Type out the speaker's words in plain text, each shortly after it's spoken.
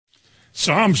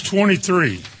Psalms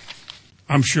 23.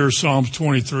 I'm sure Psalms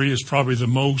 23 is probably the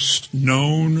most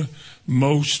known,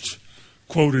 most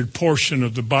quoted portion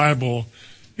of the Bible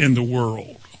in the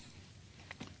world.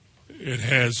 It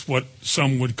has what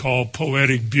some would call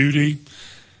poetic beauty,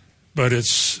 but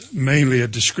it's mainly a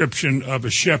description of a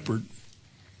shepherd.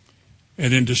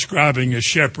 And in describing a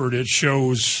shepherd, it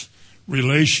shows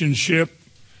relationship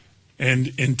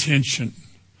and intention.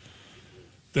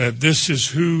 That this is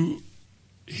who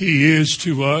he is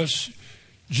to us.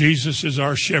 Jesus is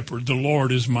our shepherd. The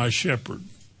Lord is my shepherd.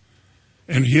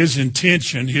 And his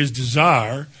intention, his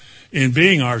desire in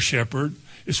being our shepherd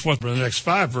is what the next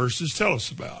 5 verses tell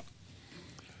us about.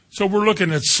 So we're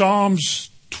looking at Psalms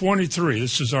 23.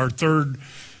 This is our third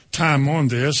time on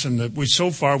this, and that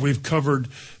so far we've covered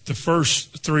the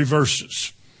first 3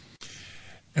 verses.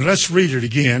 And let's read it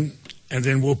again, and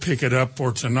then we'll pick it up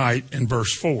for tonight in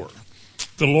verse 4.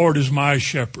 The Lord is my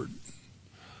shepherd.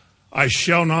 I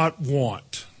shall not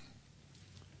want.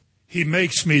 He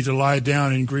makes me to lie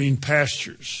down in green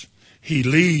pastures. He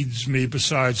leads me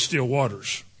beside still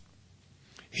waters.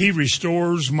 He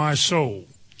restores my soul.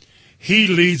 He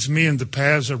leads me in the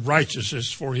paths of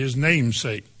righteousness for his name's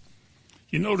sake.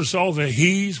 You notice all the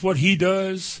he's, what he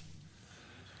does?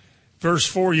 Verse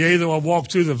 4, yea, though I walk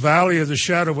through the valley of the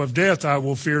shadow of death, I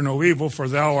will fear no evil, for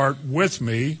thou art with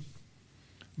me.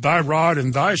 Thy rod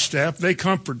and thy staff, they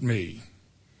comfort me.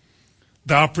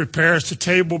 Thou preparest a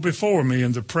table before me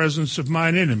in the presence of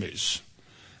mine enemies.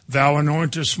 Thou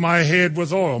anointest my head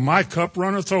with oil. My cup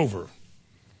runneth over.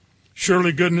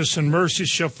 Surely goodness and mercy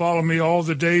shall follow me all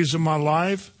the days of my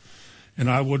life,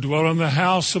 and I will dwell in the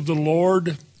house of the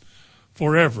Lord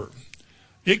forever.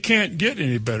 It can't get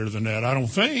any better than that, I don't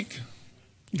think.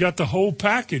 You got the whole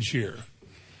package here.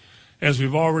 As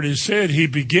we've already said, he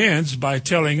begins by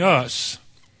telling us,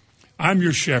 I'm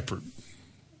your shepherd.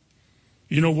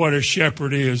 You know what a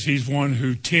shepherd is? He's one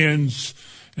who tends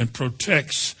and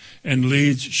protects and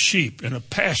leads sheep in a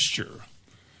pasture.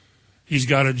 He's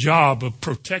got a job of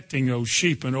protecting those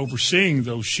sheep and overseeing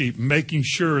those sheep, making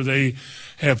sure they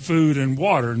have food and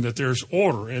water and that there's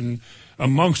order and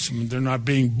amongst them. They're not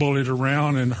being bullied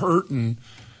around and hurt, and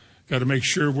got to make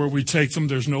sure where we take them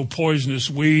there's no poisonous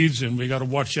weeds, and we got to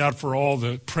watch out for all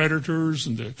the predators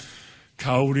and the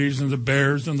coyotes and the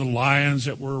bears and the lions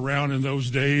that were around in those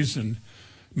days, and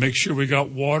make sure we got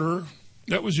water.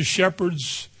 That was a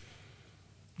shepherd's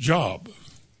job.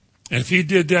 And if he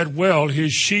did that well,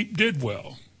 his sheep did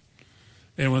well.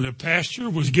 And when the pasture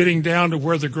was getting down to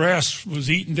where the grass was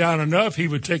eaten down enough, he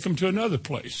would take them to another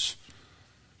place.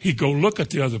 He'd go look at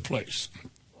the other place.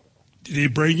 Did he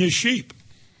bring his sheep?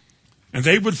 And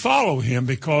they would follow him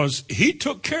because he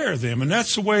took care of them. And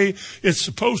that's the way it's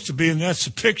supposed to be. And that's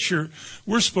the picture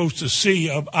we're supposed to see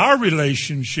of our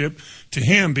relationship to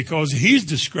him, because he's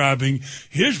describing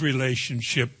his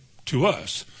relationship to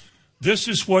us. This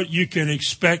is what you can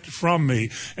expect from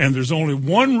me. And there's only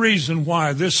one reason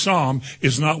why this psalm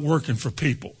is not working for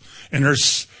people. And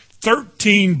there's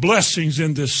 13 blessings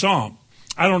in this psalm.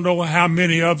 I don't know how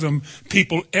many of them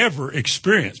people ever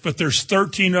experience, but there's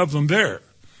 13 of them there.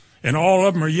 And all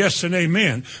of them are yes and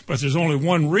amen. But there's only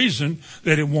one reason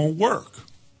that it won't work.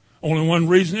 Only one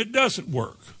reason it doesn't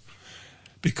work.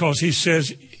 Because he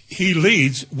says he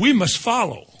leads, we must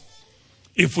follow.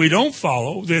 If we don't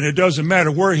follow, then it doesn't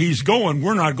matter where he's going.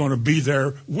 We're not going to be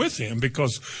there with him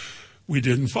because we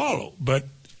didn't follow. But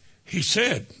he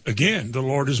said, again, the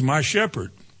Lord is my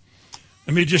shepherd.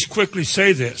 Let me just quickly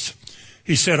say this.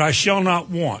 He said, I shall not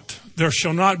want. There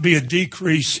shall not be a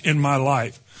decrease in my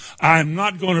life. I am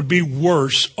not going to be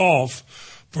worse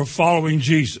off for following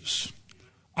Jesus.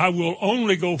 I will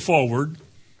only go forward,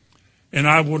 and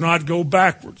I will not go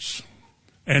backwards.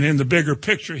 And in the bigger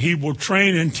picture, he will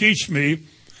train and teach me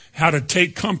how to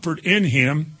take comfort in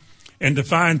him and to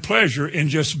find pleasure in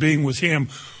just being with him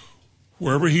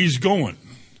wherever he's going.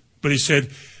 But he said,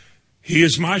 he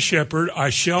is my shepherd, I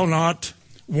shall not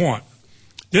want.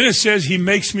 Then it says he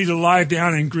makes me to lie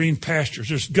down in green pastures.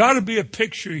 There's got to be a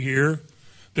picture here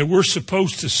that we're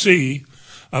supposed to see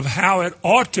of how it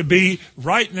ought to be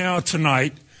right now,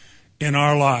 tonight, in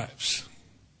our lives.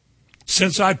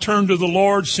 Since I turned to the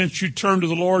Lord, since you turned to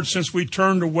the Lord, since we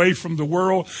turned away from the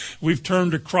world, we've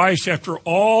turned to Christ after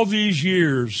all these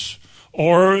years,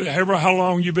 or however how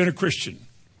long you've been a Christian.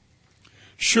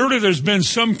 Surely there's been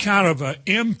some kind of an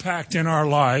impact in our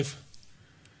life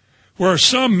where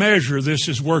some measure this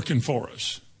is working for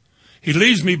us. He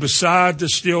leads me beside the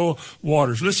still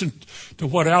waters. Listen to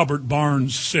what Albert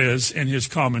Barnes says in his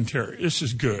commentary. This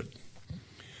is good.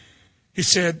 He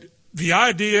said, the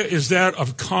idea is that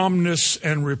of calmness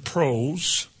and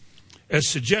repose, as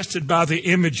suggested by the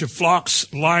image of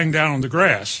flocks lying down on the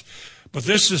grass. But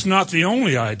this is not the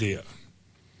only idea.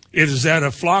 It is that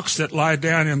of flocks that lie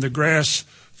down in the grass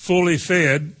fully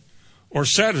fed or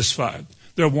satisfied,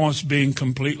 their wants being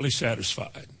completely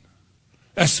satisfied.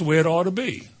 That's the way it ought to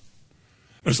be.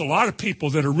 There's a lot of people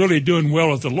that are really doing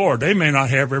well with the Lord. They may not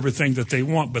have everything that they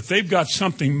want, but they've got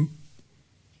something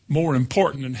more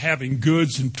important than having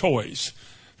goods and toys.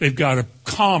 They've got a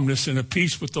calmness and a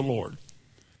peace with the Lord.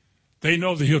 They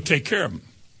know that he'll take care of them,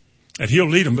 that he'll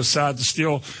lead them beside the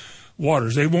still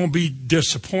waters. They won't be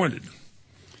disappointed.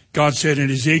 God said in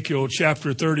Ezekiel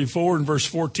chapter 34 and verse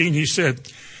 14, he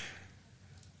said,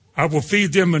 I will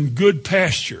feed them in good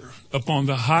pasture upon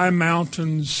the high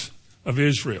mountains of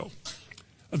Israel.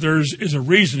 There is a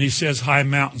reason he says high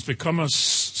mountains, because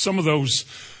some of those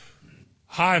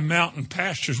high mountain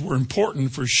pastures were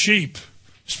important for sheep,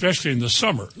 especially in the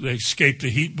summer. They escaped the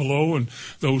heat below, and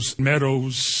those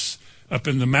meadows up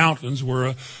in the mountains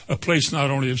were a place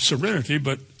not only of serenity,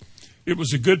 but it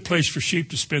was a good place for sheep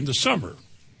to spend the summer.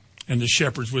 And the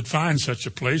shepherds would find such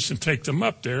a place and take them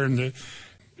up there, and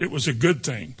it was a good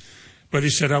thing. But he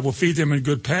said, I will feed them in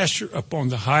good pasture upon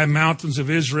the high mountains of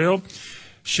Israel.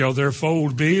 Shall their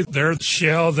fold be? There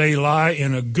shall they lie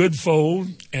in a good fold,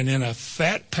 and in a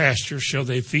fat pasture shall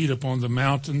they feed upon the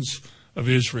mountains of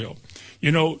Israel.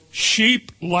 You know,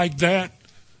 sheep like that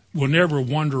will never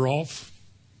wander off.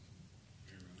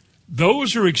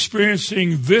 Those who are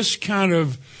experiencing this kind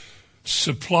of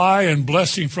supply and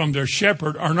blessing from their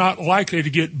shepherd are not likely to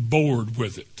get bored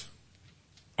with it,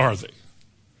 are they?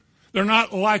 They're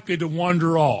not likely to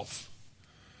wander off.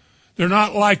 They're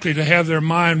not likely to have their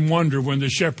mind wander when the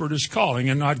shepherd is calling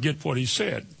and not get what he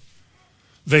said.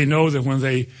 They know that when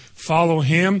they follow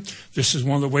him, this is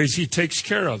one of the ways he takes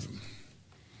care of them.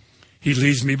 He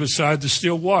leads me beside the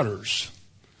still waters.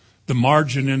 The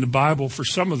margin in the Bible for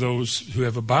some of those who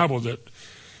have a Bible that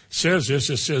says this,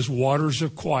 it says waters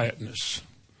of quietness.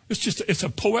 It's a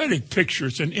poetic picture.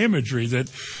 It's an imagery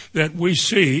that we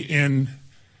see in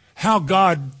how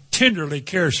God tenderly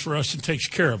cares for us and takes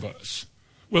care of us.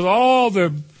 With all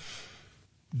the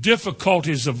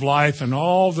difficulties of life and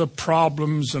all the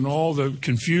problems and all the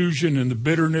confusion and the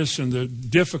bitterness and the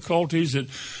difficulties that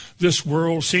this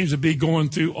world seems to be going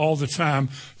through all the time,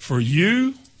 for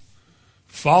you,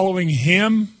 following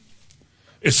him,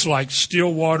 it's like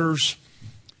still waters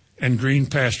and green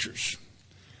pastures.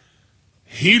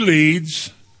 He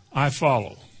leads, I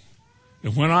follow.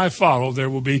 And when I follow, there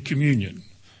will be communion.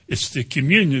 It's the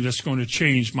communion that's going to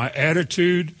change my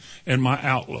attitude and my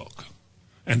outlook.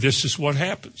 And this is what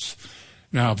happens.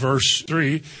 Now, verse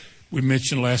 3, we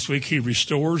mentioned last week, he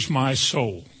restores my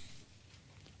soul.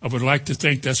 I would like to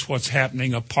think that's what's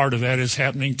happening. A part of that is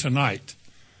happening tonight.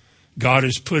 God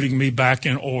is putting me back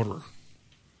in order.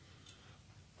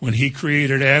 When he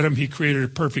created Adam, he created a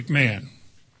perfect man.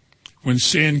 When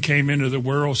sin came into the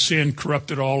world, sin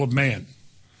corrupted all of man.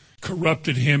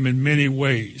 Corrupted him in many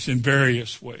ways, in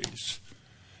various ways.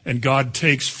 And God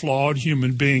takes flawed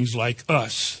human beings like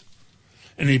us,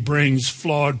 and he brings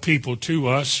flawed people to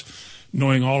us,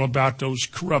 knowing all about those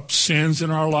corrupt sins in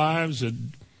our lives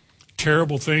and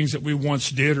terrible things that we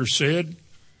once did or said.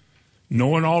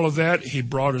 Knowing all of that, he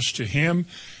brought us to him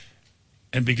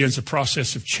and begins a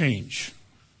process of change.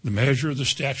 The measure of the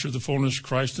stature of the fullness of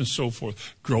Christ and so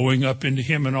forth. Growing up into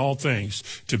him in all things.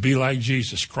 To be like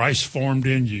Jesus. Christ formed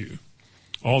in you.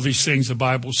 All these things the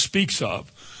Bible speaks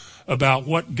of. About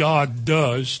what God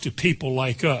does to people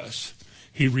like us.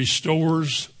 He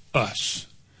restores us.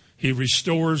 He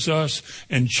restores us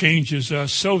and changes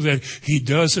us so that he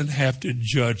doesn't have to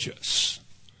judge us.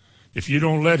 If you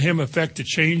don't let him affect the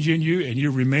change in you and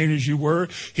you remain as you were,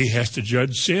 he has to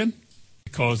judge sin.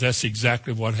 Because that's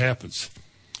exactly what happens.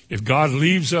 If God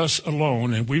leaves us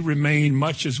alone and we remain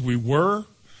much as we were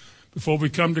before we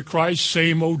come to Christ,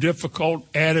 same old difficult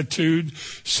attitude,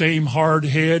 same hard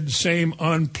head, same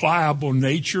unpliable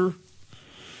nature,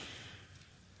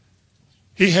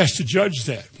 he has to judge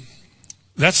that.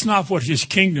 That's not what his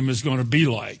kingdom is going to be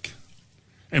like.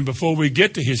 And before we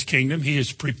get to his kingdom, he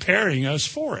is preparing us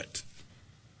for it.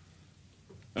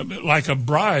 Like a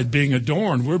bride being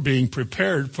adorned, we're being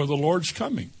prepared for the Lord's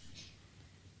coming.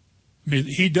 I mean,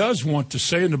 he does want to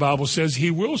say, and the Bible says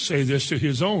he will say this to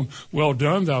his own, well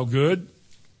done, thou good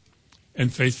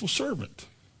and faithful servant,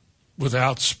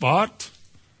 without spot,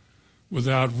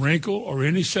 without wrinkle, or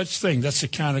any such thing. That's the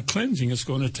kind of cleansing that's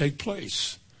going to take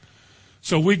place.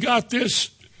 So we got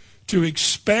this to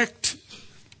expect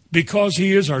because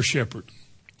he is our shepherd.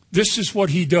 This is what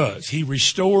he does. He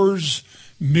restores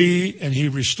me and he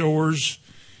restores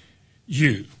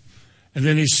you. And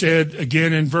then he said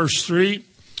again in verse 3,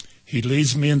 He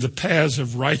leads me in the paths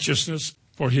of righteousness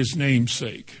for his name's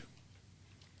sake.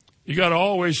 You got to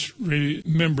always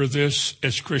remember this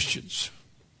as Christians.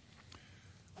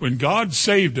 When God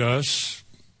saved us,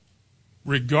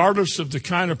 regardless of the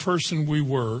kind of person we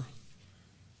were,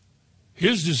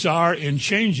 his desire in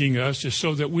changing us is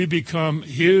so that we become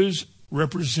his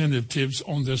representatives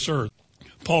on this earth.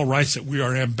 Paul writes that we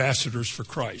are ambassadors for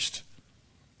Christ.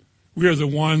 We are the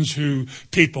ones who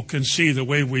people can see the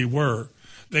way we were.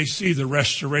 They see the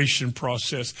restoration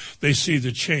process. They see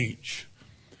the change.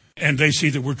 And they see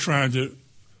that we're trying to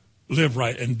live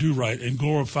right and do right and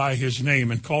glorify his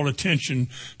name and call attention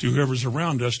to whoever's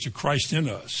around us to Christ in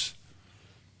us.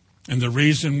 And the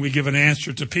reason we give an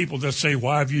answer to people that say,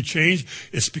 why have you changed?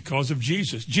 It's because of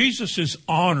Jesus. Jesus is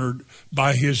honored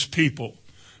by his people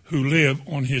who live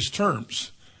on his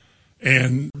terms.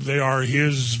 And they are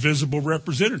his visible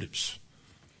representatives.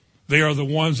 They are the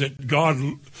ones that God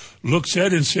looks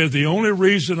at and said, the only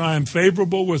reason I am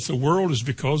favorable with the world is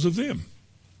because of them.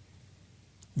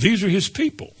 These are his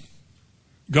people.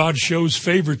 God shows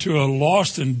favor to a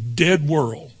lost and dead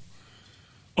world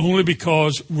only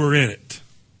because we're in it.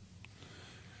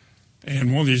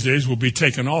 And one of these days we'll be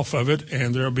taken off of it,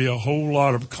 and there'll be a whole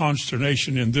lot of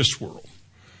consternation in this world.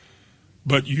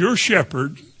 But your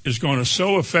shepherd is going to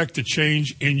so affect the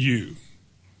change in you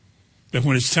that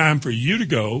when it's time for you to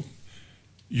go,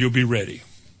 you'll be ready,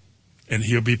 and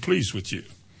he'll be pleased with you.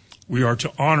 We are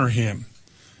to honor him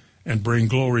and bring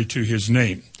glory to his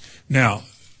name. Now,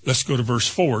 let's go to verse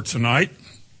 4 tonight.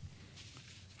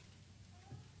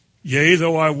 Yea,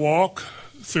 though I walk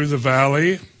through the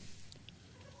valley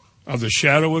of the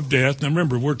shadow of death. Now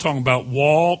remember, we're talking about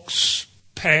walks,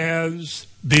 paths,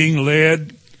 being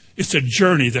led. It's a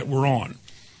journey that we're on.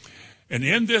 And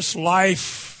in this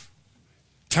life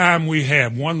time we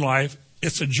have, one life,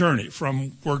 it's a journey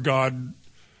from where God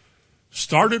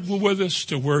started with us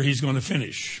to where he's going to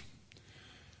finish.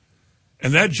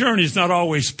 And that journey is not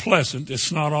always pleasant.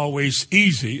 It's not always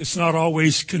easy. It's not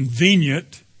always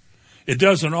convenient. It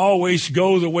doesn't always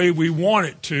go the way we want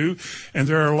it to. And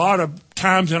there are a lot of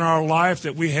times in our life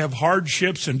that we have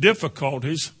hardships and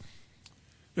difficulties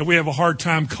that we have a hard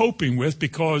time coping with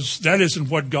because that isn't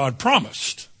what God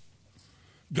promised.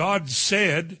 God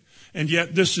said, and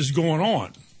yet this is going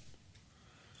on.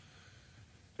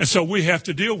 And so we have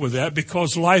to deal with that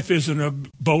because life isn't a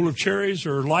bowl of cherries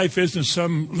or life isn't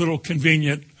some little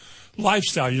convenient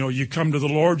lifestyle. You know, you come to the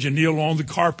Lord, you kneel on the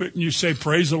carpet and you say,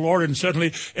 praise the Lord, and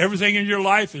suddenly everything in your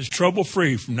life is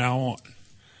trouble-free from now on.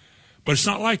 But it's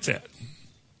not like that.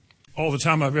 All the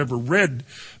time I've ever read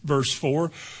verse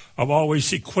 4, I've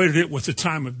always equated it with the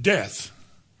time of death,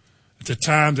 at the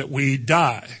time that we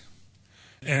die.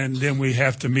 And then we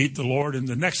have to meet the Lord in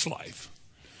the next life.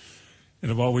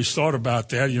 And I've always thought about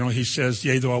that. You know, he says,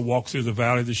 yea, though I walk through the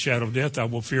valley of the shadow of death, I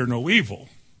will fear no evil.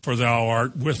 For thou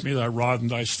art with me, thy rod and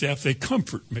thy staff, they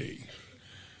comfort me.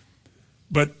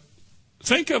 But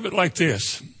think of it like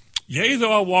this. Yea,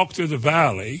 though I walk through the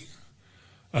valley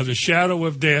of the shadow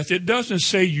of death, it doesn't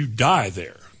say you die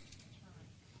there.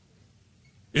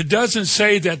 It doesn't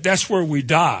say that that's where we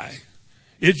die.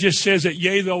 It just says that,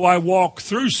 yea, though I walk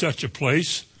through such a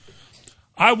place,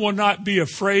 I will not be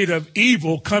afraid of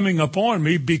evil coming upon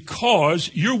me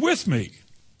because you're with me.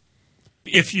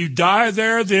 If you die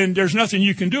there, then there's nothing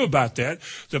you can do about that.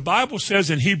 The Bible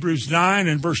says in Hebrews 9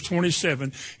 and verse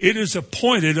 27, it is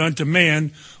appointed unto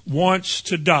man once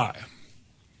to die.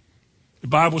 The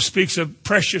Bible speaks of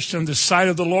precious in the sight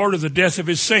of the Lord of the death of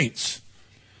his saints.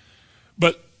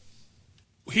 But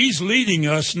he's leading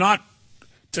us not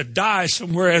to die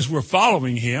somewhere as we're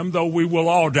following him, though we will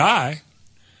all die.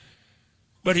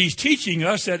 But he's teaching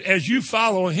us that as you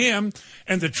follow him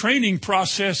and the training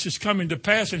process is coming to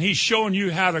pass and he's showing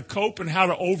you how to cope and how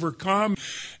to overcome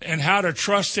and how to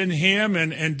trust in him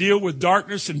and deal with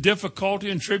darkness and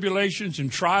difficulty and tribulations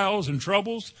and trials and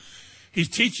troubles, he's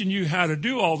teaching you how to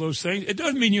do all those things. It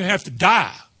doesn't mean you have to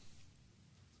die.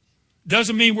 It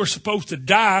doesn't mean we're supposed to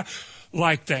die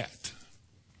like that.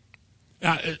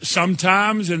 Now,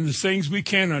 sometimes in the things we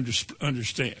can't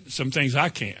understand, some things I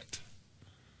can't.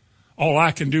 All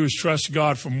I can do is trust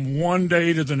God from one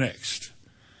day to the next.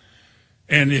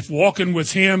 And if walking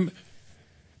with him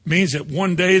means that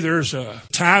one day there's a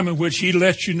time in which he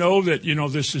lets you know that, you know,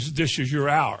 this is your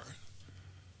hour.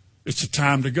 It's a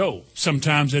time to go.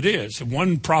 Sometimes it is.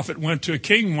 One prophet went to a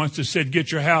king once and said,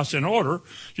 get your house in order.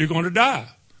 You're going to die.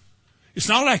 It's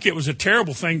not like it was a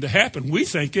terrible thing to happen. We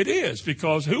think it is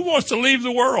because who wants to leave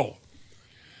the world?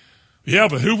 Yeah,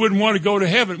 but who wouldn't want to go to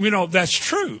heaven? You know, that's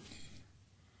true.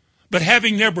 But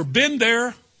having never been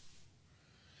there,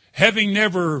 having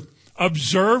never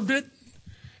observed it,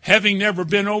 having never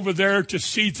been over there to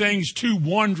see things too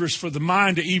wondrous for the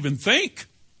mind to even think,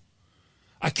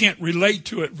 I can't relate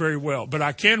to it very well, but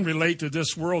I can relate to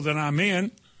this world that I'm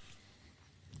in.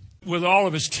 With all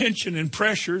of its tension and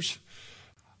pressures,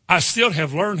 I still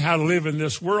have learned how to live in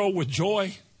this world with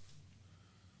joy.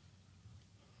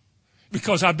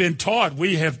 Because I've been taught,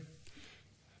 we have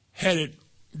had it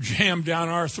jammed down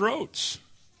our throats.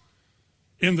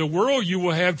 In the world you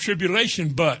will have tribulation,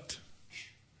 but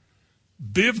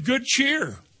be of good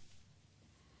cheer.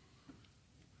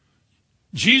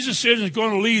 Jesus isn't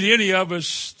going to lead any of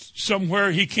us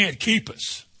somewhere he can't keep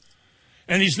us.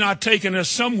 And he's not taking us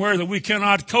somewhere that we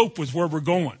cannot cope with where we're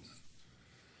going.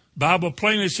 The Bible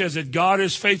plainly says that God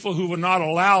is faithful, who will not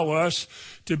allow us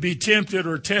to be tempted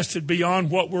or tested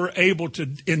beyond what we're able to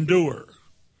endure.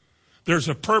 There's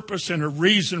a purpose and a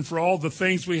reason for all the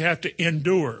things we have to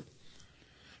endure.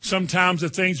 Sometimes the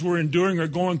things we're enduring or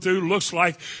going through looks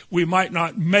like we might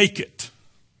not make it.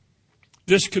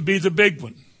 This could be the big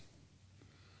one.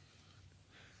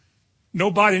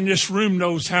 Nobody in this room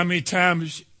knows how many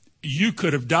times you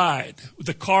could have died.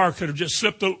 The car could have just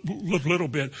slipped a little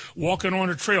bit. Walking on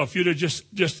a trail, if you'd have just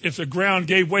if the ground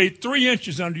gave way 3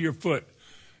 inches under your foot,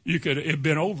 you could have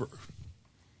been over.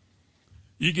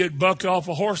 You get bucked off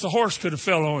a horse, the horse could have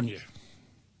fell on you.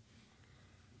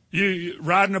 You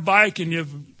riding a bike and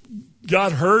you've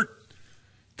got hurt,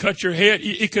 cut your head,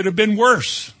 it could have been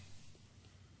worse.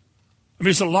 I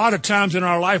mean, it's a lot of times in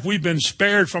our life we've been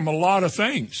spared from a lot of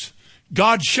things.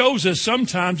 God shows us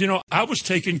sometimes, I was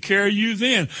taking care of you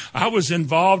then. I was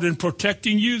involved in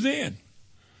protecting you then.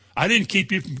 I didn't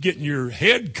keep you from getting your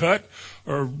head cut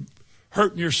or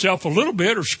hurting yourself a little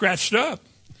bit or scratched up,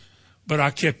 but I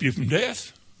kept you from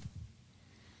death.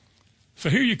 So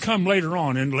here you come later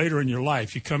on, and later in your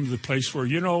life, you come to the place where,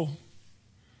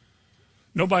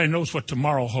 nobody knows what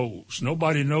tomorrow holds.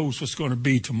 Nobody knows what's going to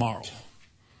be tomorrow.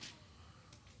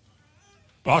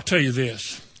 But I'll tell you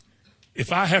this.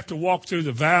 If I have to walk through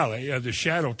the valley of the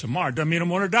shadow tomorrow, doesn't mean I'm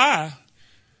going to die.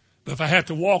 But if I have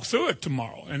to walk through it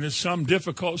tomorrow and it's some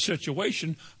difficult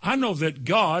situation, I know that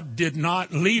God did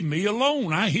not leave me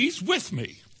alone. He's with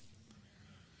me.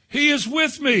 He is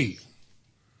with me.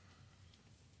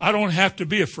 I don't have to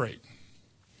be afraid.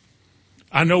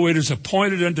 I know it is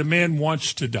appointed unto man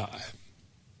once to die.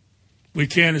 We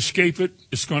can't escape it.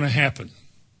 It's going to happen.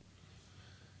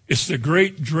 It's the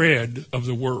great dread of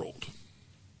the world.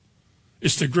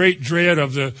 It's the great dread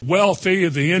of the wealthy,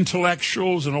 of the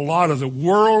intellectuals, and a lot of the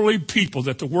worldly people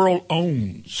that the world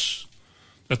owns.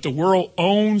 That the world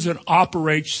owns and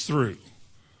operates through.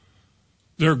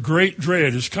 Their great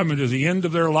dread is coming to the end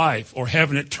of their life or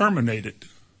having it terminated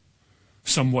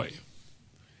some way.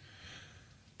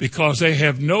 Because they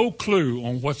have no clue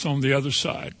on what's on the other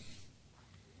side.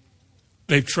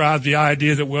 They've tried the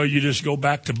idea that, you just go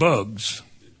back to bugs.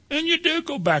 And you do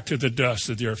go back to the dust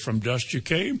of the earth. From dust you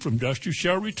came, from dust you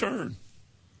shall return.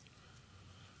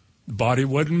 The body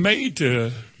wasn't made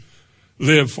to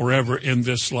live forever in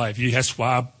this life. That's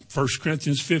why 1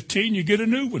 Corinthians 15, you get a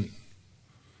new one.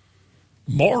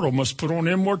 Mortal must put on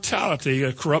immortality.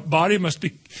 A corrupt body must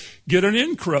get an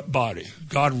incorrupt body.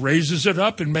 God raises it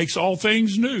up and makes all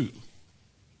things new.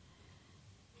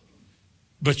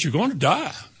 But you're going to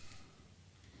die.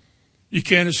 You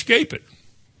can't escape it.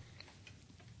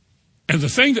 And the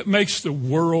thing that makes the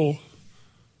world,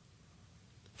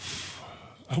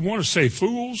 I want to say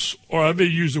fools, or I may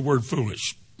use the word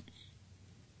foolish,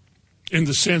 in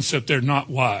the sense that they're not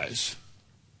wise,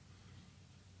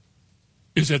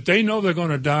 is that they know they're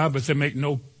going to die, but they make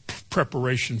no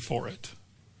preparation for it.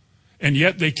 And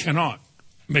yet they cannot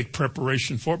make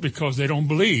preparation for it because they don't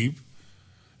believe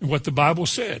in what the Bible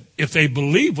said. If they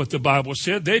believed what the Bible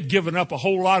said, they'd given up a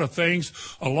whole lot of things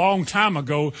a long time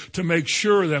ago to make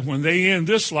sure that when they end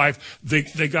this life,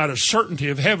 they got a certainty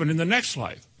of heaven in the next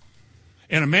life.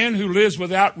 And a man who lives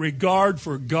without regard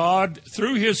for God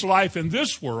through his life in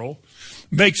this world,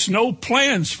 makes no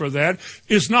plans for that,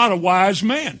 is not a wise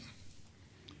man.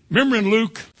 Remember in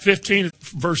Luke 15,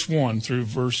 verse 1 through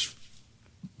verse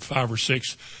 5 or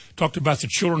 6, talked about the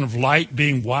children of light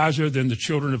being wiser than the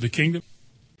children of the kingdom.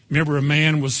 Remember a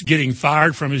man was getting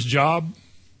fired from his job?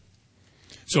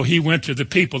 So he went to the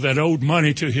people that owed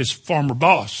money to his former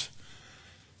boss.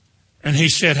 And he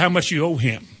said, how much you owe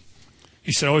him?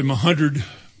 He said, I owe him 100,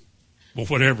 well,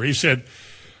 whatever. He said,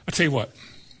 I'll tell you what,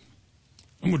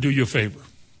 I'm going to do you a favor.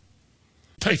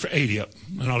 Pay for 80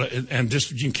 of them, and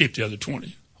just, you can keep the other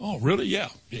 20. Oh, really? Yeah.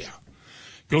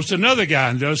 Goes to another guy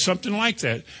and does something like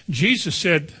that. Jesus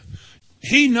said,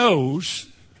 he knows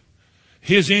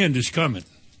his end is coming.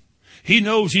 He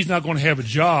knows he's not going to have a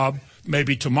job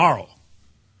maybe tomorrow.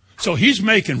 So he's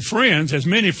making friends, as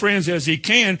many friends as he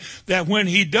can, that when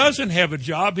he doesn't have a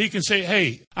job, he can say,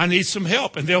 hey, I need some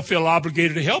help, and they'll feel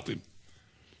obligated to help him.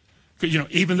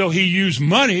 Even though he used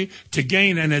money to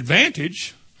gain an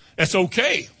advantage, that's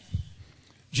okay.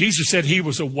 Jesus said he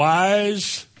was a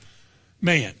wise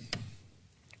man.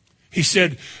 He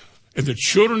said, and the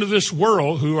children of this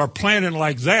world who are planning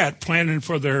like that, planning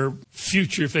for their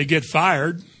future if they get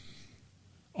fired,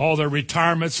 all their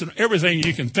retirements and everything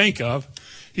you can think of,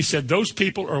 he said, those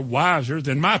people are wiser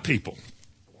than my people.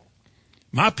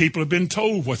 My people have been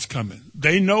told what's coming.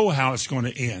 They know how it's going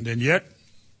to end, and yet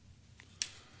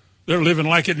they're living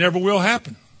like it never will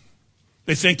happen.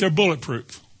 They think they're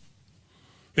bulletproof.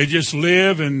 They just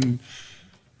live and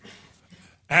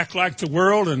act like the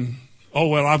world and, oh,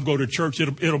 well, I'll go to church.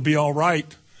 It'll be all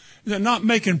right. They're not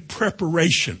making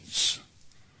preparations.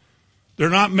 They're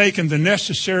not making the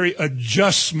necessary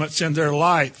adjustments in their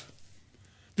life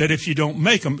that if you don't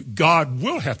make them, God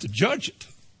will have to judge it.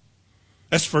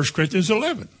 That's 1 Corinthians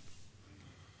 11.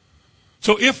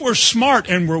 So if we're smart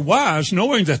and we're wise,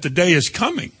 knowing that the day is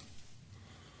coming,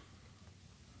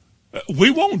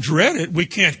 we won't dread it. We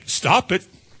can't stop it.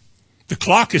 The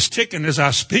clock is ticking as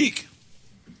I speak.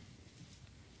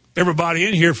 Everybody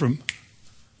in here from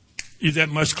you that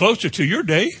much closer to your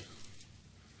day.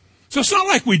 So it's not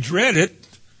like we dread it.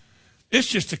 It's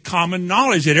just a common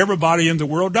knowledge that everybody in the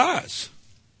world dies.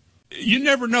 You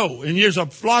never know. And there's a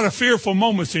lot of fearful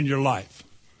moments in your life.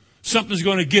 Something's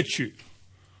going to get you.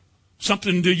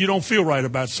 Something that you don't feel right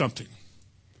about something.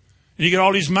 And you get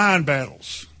all these mind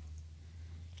battles.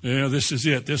 This is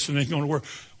it. This ain't going to work.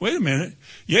 Wait a minute.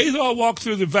 Yea, though I walk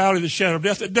through the valley of the shadow of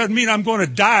death, that doesn't mean I'm going to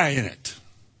die in it.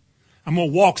 I'm going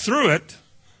to walk through it,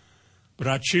 but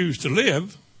I choose to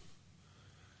live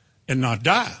and not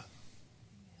die.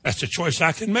 That's a choice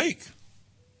I can make.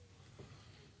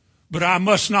 But I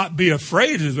must not be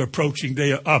afraid of the approaching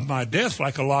day of my death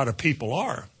like a lot of people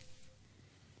are.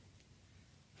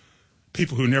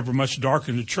 People who never much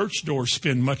darken the church doors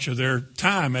spend much of their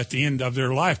time at the end of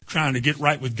their life trying to get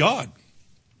right with God.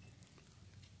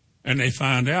 And they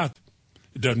find out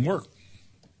it doesn't work.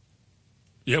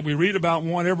 Yeah, we read about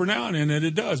one every now and then that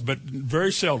it does, but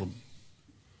very seldom.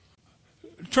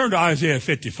 Turn to Isaiah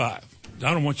 55.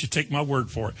 I don't want you to take my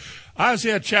word for it.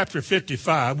 Isaiah chapter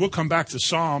 55. We'll come back to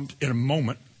Psalms in a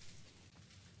moment.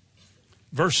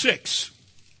 Verse 6.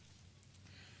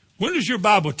 When does your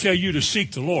Bible tell you to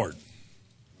seek the Lord?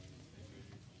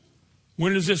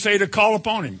 When does it say to call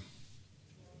upon him?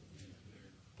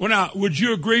 Well, now, would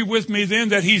you agree with me then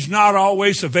that he's not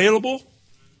always available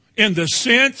in the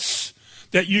sense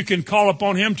that you can call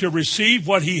upon him to receive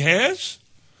what he has?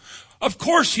 Of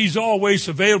course he's always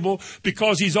available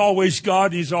because he's always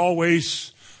God. He's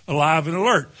always alive and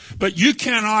alert. But you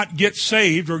cannot get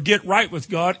saved or get right with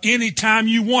God anytime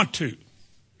you want to.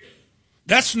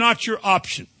 That's not your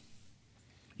option.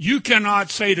 You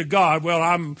cannot say to God, well,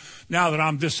 now that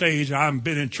I'm this age, I've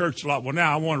been in church a lot. Well,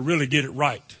 now I want to really get it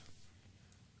right.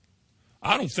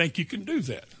 I don't think you can do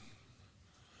that.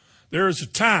 There is a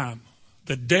time,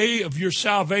 the day of your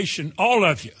salvation, all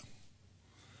of you,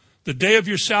 the day of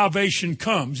your salvation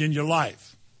comes in your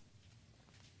life.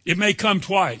 It may come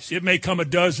twice. It may come a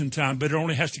dozen times, but it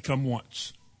only has to come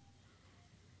once.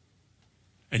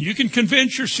 And you can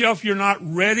convince yourself you're not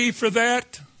ready for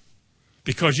that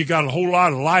because you got a whole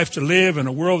lot of life to live in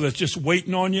a world that's just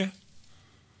waiting on you.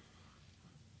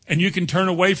 And you can turn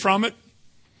away from it.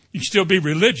 You can still be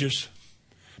religious,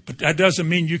 but that doesn't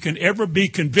mean you can ever be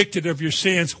convicted of your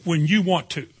sins when you want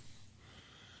to.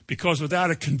 Because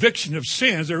without a conviction of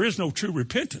sins, there is no true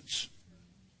repentance.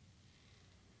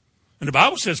 And the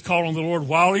Bible says, call on the Lord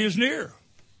while he is near.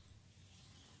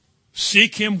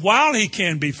 Seek him while he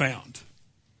can be found.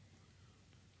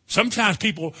 Sometimes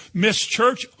people miss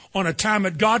church on a time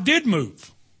that God did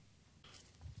move.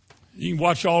 You can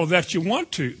watch all of that you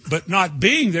want to, but not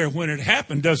being there when it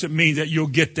happened doesn't mean that you'll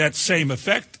get that same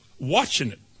effect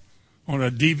watching it on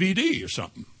a DVD or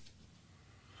something.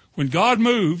 When God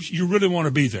moves, you really want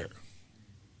to be there.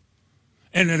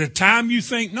 And at a time you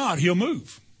think not, he'll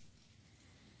move.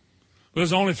 Well,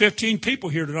 there's only 15 people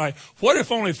here tonight. What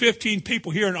if only 15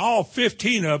 people here and all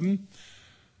 15 of them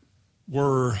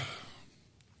were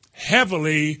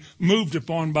heavily moved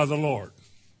upon by the Lord?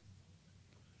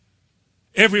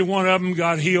 Every one of them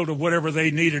got healed of whatever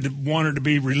they wanted to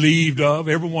be relieved of.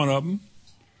 Every one of them.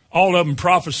 All of them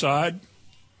prophesied.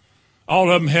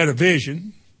 All of them had a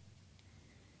vision.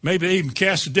 Maybe they even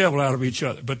cast the devil out of each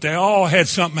other. But they all had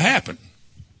something happen.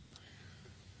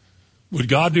 Would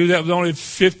God do that with only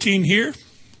 15 here?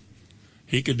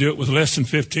 He could do it with less than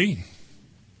 15.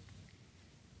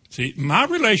 See, my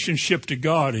relationship to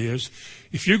God is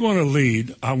If you're going to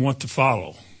lead, I want to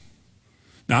follow.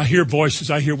 Now, I hear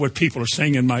voices. I hear what people are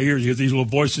saying in my ears. I hear these little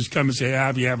voices come and say,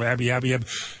 Abby.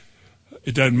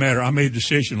 It doesn't matter. I made a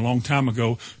decision a long time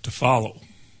ago to follow.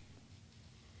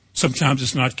 Sometimes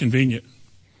it's not convenient.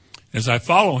 As I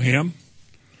follow him,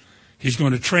 he's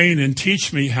going to train and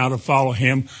teach me how to follow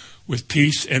him with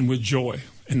peace and with joy,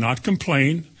 and not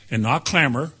complain and not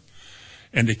clamor,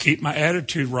 and to keep my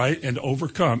attitude right and to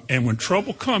overcome. And when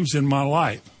trouble comes in my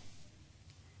life,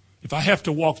 if I have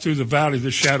to walk through the valley of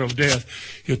the shadow of death,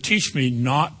 he'll teach me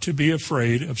not to be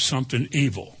afraid of something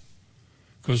evil.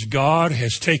 Because God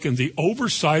has taken the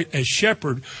oversight as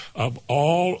shepherd of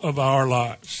all of our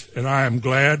lives. And I am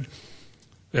glad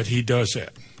that he does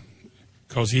that.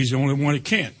 Because he's the only one that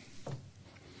can.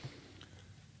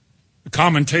 The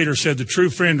commentator said the true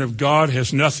friend of God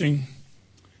has nothing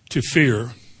to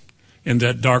fear in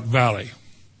that dark valley.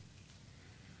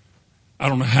 I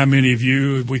don't know how many of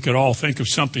you, if we could all think of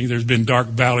something, there's been dark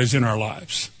valleys in our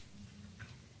lives.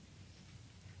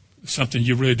 Something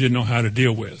you really didn't know how to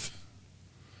deal with.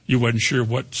 You wasn't sure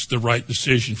what's the right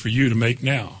decision for you to make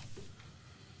now.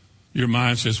 Your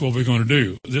mind says, what are we going to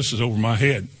do? This is over my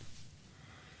head.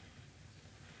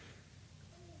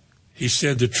 He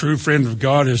said the true friend of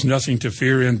God has nothing to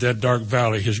fear in that dark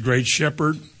valley. His great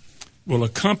shepherd will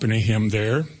accompany him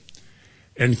there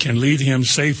and can lead him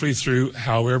safely through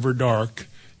however dark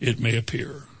it may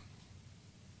appear.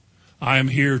 I am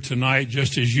here tonight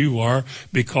just as you are,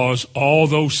 because all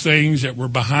those things that were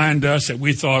behind us that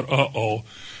we thought,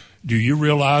 do you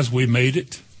realize we made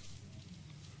it?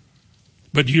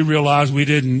 But do you realize we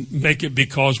didn't make it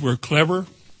because we're clever?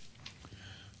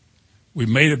 We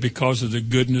made it because of the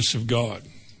goodness of God.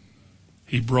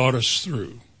 He brought us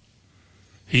through.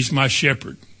 He's my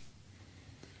shepherd.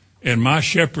 And my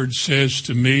shepherd says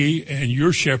to me, and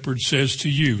your shepherd says to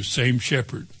you, same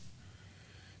shepherd.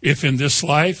 If in this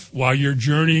life, while you're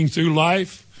journeying through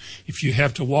life, if you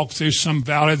have to walk through some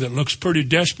valley that looks pretty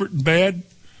desperate and bad,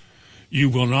 you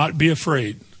will not be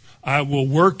afraid. I will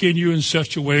work in you in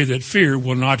such a way that fear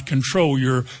will not control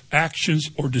your actions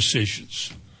or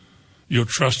decisions. You'll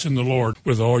trust in the Lord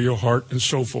with all your heart and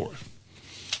so forth.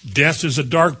 Death is a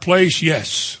dark place,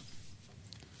 yes.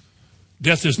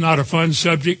 Death is not a fun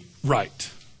subject,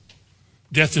 right.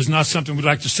 Death is not something we'd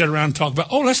like to sit around and talk about.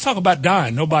 Oh, let's talk about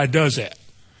dying. Nobody does that.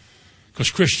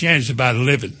 Because Christianity is about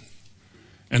living.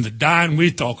 And the dying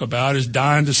we talk about is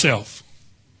dying to self.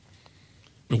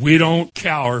 But we don't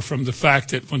cower from the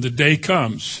fact that when the day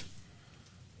comes,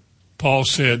 Paul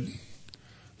said,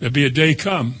 there'll be a day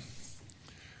come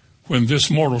when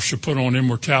this mortal shall put on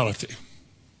immortality.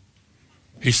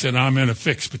 He said, I'm in a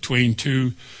fix between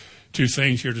two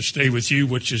things here, to stay with you,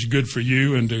 which is good for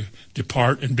you, and to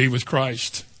depart and be with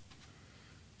Christ.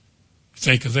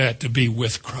 Think of that, to be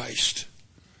with Christ.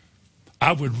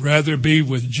 I would rather be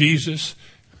with Jesus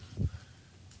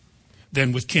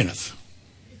than with Kenneth.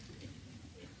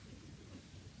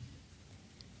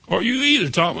 Or you either,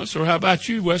 Thomas, or how about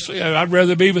you, Wesley? I'd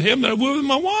rather be with him than I would with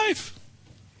my wife.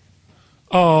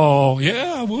 Oh,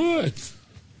 yeah, I would.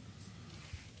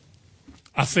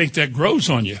 I think that grows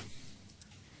on you.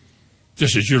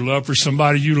 Just as your love for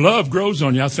somebody you love grows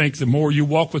on you. I think the more you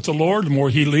walk with the Lord, the more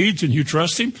he leads and you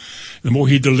trust him, the more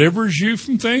he delivers you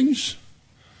from things,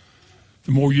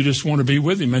 the more you just want to be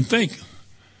with him. And think,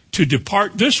 to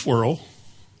depart this world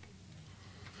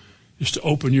is to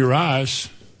open your eyes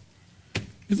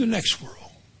in the next world.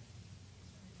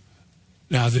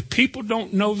 Now, if people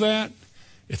don't know that,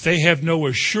 if they have no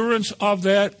assurance of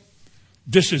that,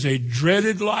 this is a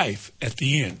dreaded life at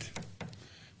the end.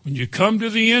 When you come to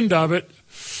the end of it,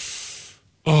 it's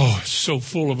so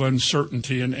full of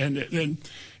uncertainty. And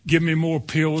give me more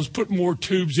pills, put more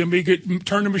tubes in me,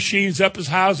 turn the machines up as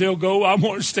high as they'll go. I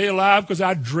want to stay alive because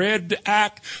I dread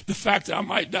the fact that I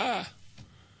might die.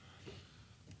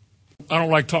 I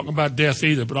don't like talking about death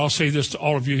either, but I'll say this to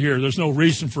all of you here. There's no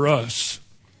reason for us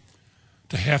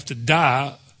to have to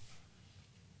die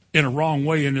in a wrong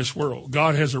way in this world.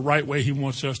 God has a right way he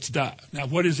wants us to die. Now,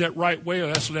 what is that right way?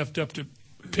 That's left up to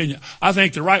opinion. I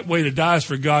think the right way to die is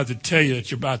for God to tell you that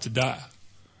you're about to die.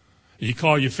 You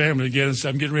call your family together and say,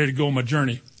 I'm getting ready to go on my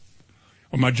journey.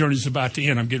 Or my journey's about to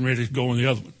end. I'm getting ready to go on the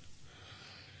other one.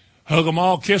 Hug them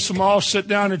all, kiss them all, sit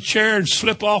down in a chair and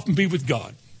slip off and be with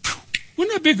God.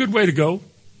 Wouldn't that be a good way to go?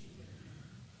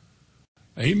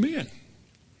 Amen.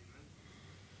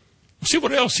 See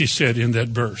what else he said in that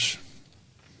verse.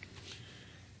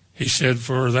 He said,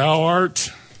 for thou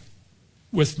art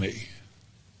with me.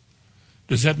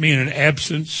 Does that mean an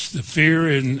absence? The fear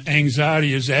and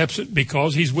anxiety is absent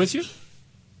because he's with you?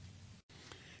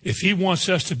 If he wants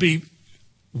us to be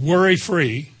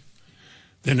worry-free,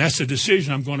 then that's a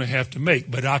decision I'm going to have to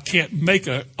make. But I can't make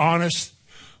an honest,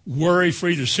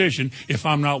 worry-free decision if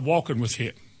I'm not walking with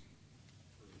him.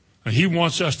 And he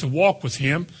wants us to walk with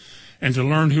him and to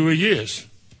learn who he is.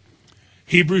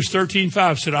 Hebrews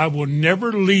 13:5 said, I will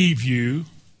never leave you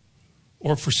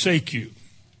or forsake you.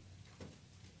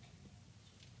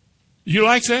 You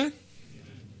like that?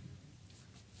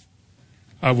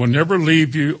 I will never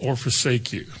leave you or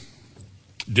forsake you.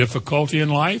 Difficulty in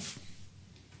life?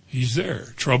 He's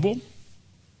there. Trouble?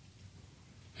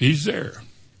 He's there.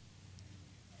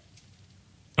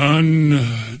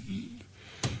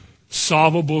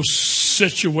 Unsolvable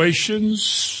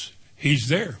situations? He's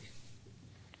there.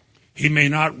 He may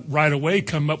not right away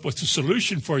come up with a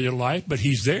solution for your life, but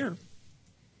he's there.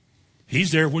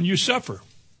 He's there when you suffer.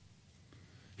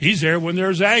 He's there when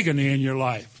there's agony in your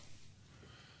life.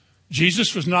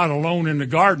 Jesus was not alone in the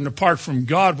garden apart from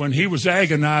God when he was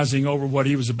agonizing over what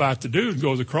he was about to do to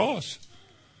go to the cross.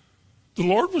 The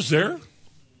Lord was there.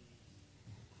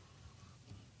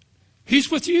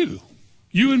 He's with you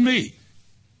and me.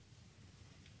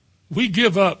 We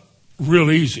give up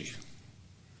real easy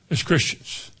as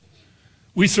Christians.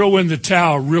 We throw in the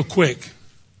towel real quick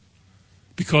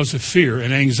because of fear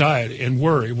and anxiety and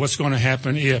worry. What's going to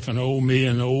happen if, and oh me,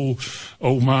 and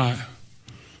oh my.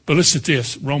 But listen to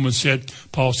this.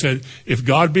 Paul said, if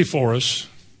God be for us,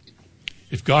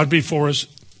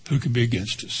 who can be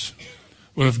against us?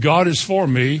 Well, if God is for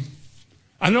me,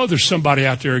 I know there's somebody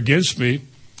out there against me,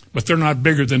 but they're not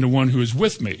bigger than the one who is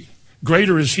with me.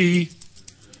 Greater is he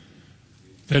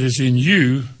that is in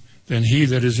you than he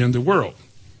that is in the world.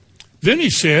 Then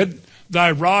he said,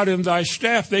 thy rod and thy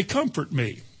staff, they comfort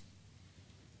me.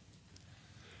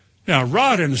 Now,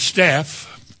 rod and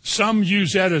staff, some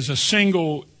use that as a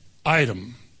single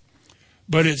item.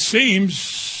 But it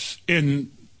seems,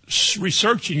 in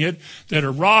researching it, that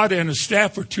a rod and a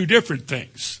staff are two different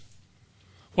things.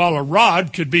 While a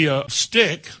rod could be a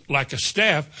stick, like a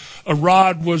staff, a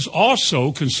rod was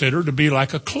also considered to be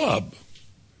like a club.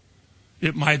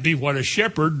 It might be what a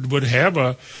shepherd would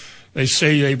have. They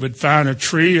say they would find a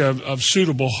tree of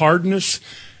suitable hardness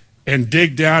and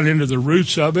dig down into the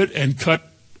roots of it and cut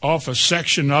off a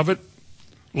section of it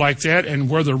like that. And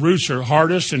where the roots are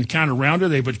hardest and kind of rounded,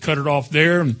 they would cut it off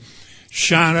there and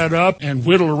shine it up and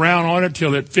whittle around on it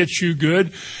till it fits you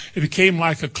good. It became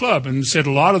like a club. And said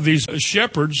a lot of these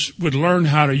shepherds would learn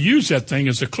how to use that thing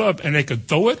as a club, and they could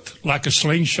throw it like a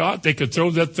slingshot. They could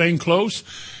throw that thing close.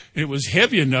 It was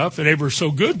heavy enough, and they were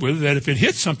so good with it that if it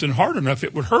hit something hard enough,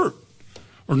 it would hurt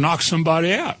or knock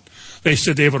somebody out. They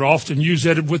said they would often use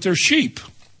that with their sheep.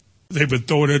 They would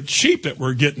throw it at sheep that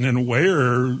were getting in the way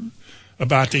or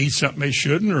about to eat something they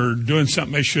shouldn't or doing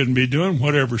something they shouldn't be doing,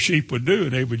 whatever sheep would do,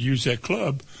 and they would use that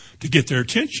club to get their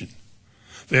attention.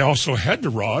 They also had the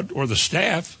rod or the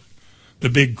staff, the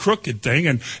big crooked thing,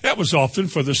 and that was often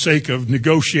for the sake of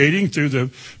negotiating through the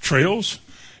trails.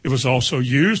 It was also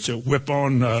used to whip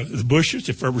on the bushes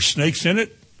if there were snakes in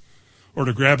it, or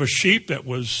to grab a sheep that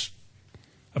was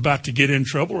about to get in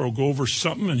trouble or go over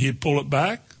something and he'd pull it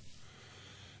back.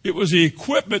 It was the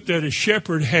equipment that a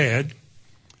shepherd had.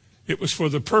 It was for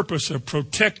the purpose of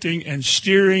protecting and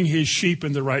steering his sheep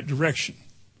in the right direction.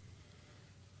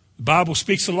 The Bible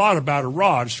speaks a lot about a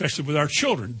rod, especially with our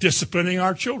children, disciplining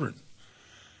our children.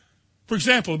 For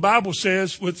example, the Bible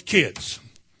says with kids,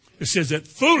 it says that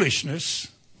foolishness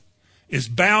is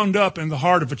bound up in the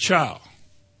heart of a child.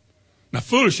 Now,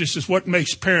 foolishness is what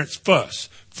makes parents fuss.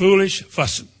 Foolish,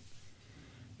 fussing.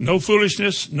 No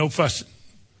foolishness, no fussing.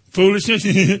 Foolishness,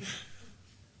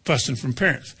 fussing from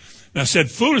parents. Now, I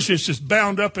said foolishness is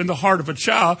bound up in the heart of a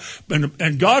child,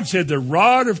 and God said the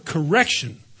rod of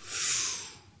correction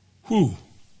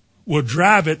will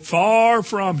drive it far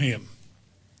from him.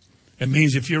 It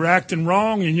means if you're acting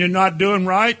wrong and you're not doing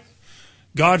right,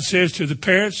 God says to the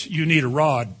parents, you need a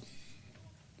rod.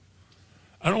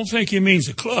 I don't think he means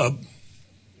a club.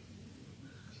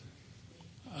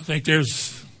 I think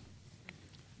there's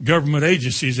government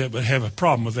agencies that would have a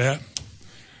problem with that.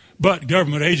 But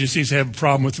government agencies have a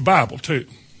problem with the Bible, too.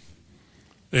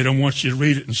 They don't want you to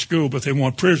read it in school, but they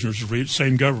want prisoners to read it,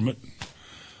 same government.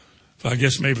 So I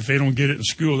guess maybe if they don't get it in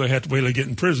school, they have to wait till they get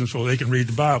in prison so they can read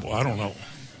the Bible. I don't know.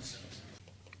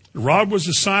 The rod was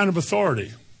a sign of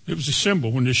authority. It was a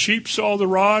symbol. When the sheep saw the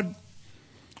rod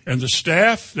and the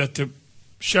staff that the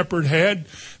shepherd had,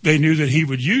 they knew that he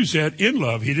would use that in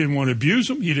love. He didn't want to abuse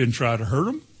them. He didn't try to hurt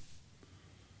them.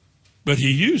 But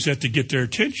he used that to get their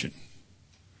attention.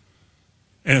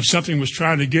 And if something was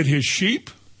trying to get his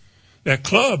sheep, that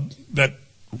club, that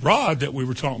rod that we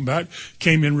were talking about,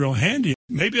 came in real handy.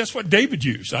 Maybe that's what David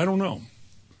used. I don't know.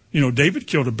 You know, David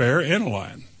killed a bear and a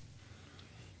lion.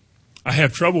 I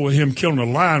have trouble with him killing a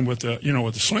lion with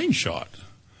a slingshot.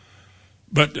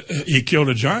 But he killed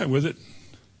a giant with it.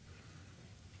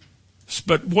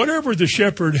 But whatever the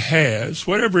shepherd has,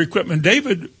 whatever equipment,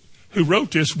 David, who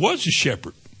wrote this, was a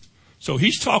shepherd. So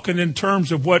he's talking in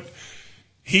terms of what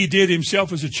he did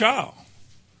himself as a child.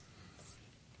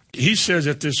 He says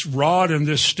that this rod and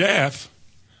this staff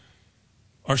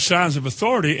are signs of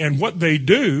authority, and what they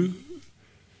do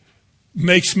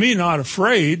makes me not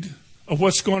afraid of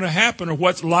what's going to happen or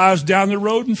what lies down the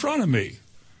road in front of me.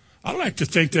 I like to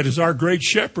think that as our great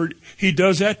shepherd, he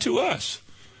does that to us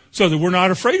so that we're not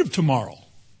afraid of tomorrow.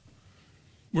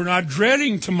 We're not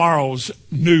dreading tomorrow's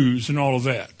news and all of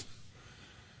that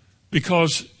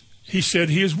because he said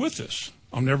he is with us.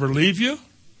 I'll never leave you.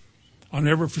 I'll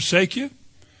never forsake you.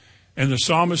 And the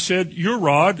psalmist said, your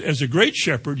rod, as a great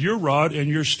shepherd, your rod and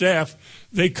your staff,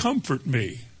 they comfort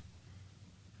me.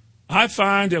 I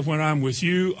find that when I'm with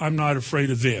you, I'm not afraid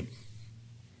of them.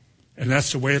 And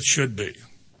that's the way it should be.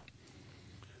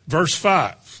 Verse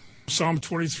 5, Psalm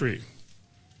 23.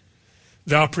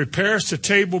 Thou preparest a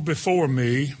table before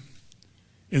me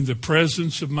in the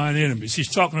presence of mine enemies.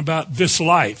 He's talking about this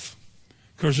life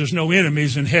because there's no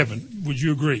enemies in heaven. Would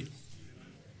you agree?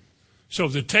 So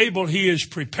the table he is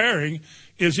preparing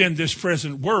is in this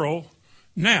present world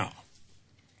now.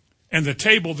 And the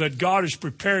table that God is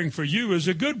preparing for you is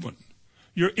a good one.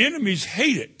 Your enemies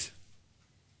hate it.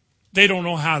 They don't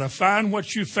know how to find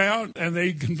what you found, and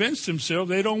they convince themselves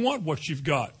they don't want what you've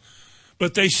got.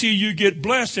 But they see you get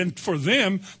blessed, and for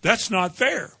them, that's not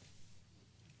fair.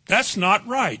 That's not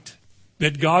right,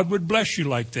 that God would bless you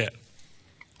like that.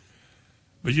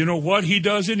 But you know what? He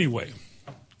does anyway.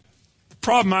 The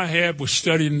problem I have with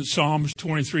studying Psalms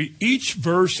 23, each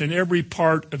verse and every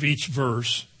part of each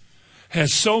verse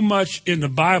has so much in the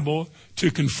Bible to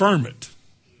confirm it.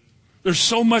 There's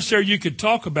so much there you could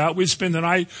talk about. We'd spend the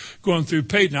night going through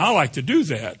pages. Now, I like to do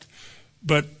that.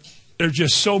 But there's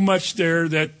just so much there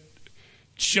that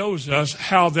shows us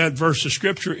how that verse of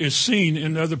Scripture is seen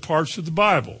in other parts of the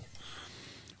Bible.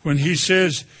 When he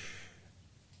says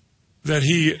that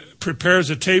he prepares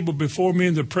a table before me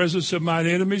in the presence of mine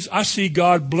enemies, I see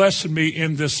God blessing me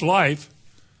in this life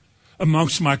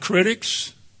amongst my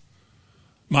critics,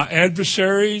 my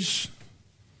adversaries,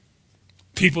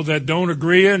 people that don't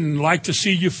agree and like to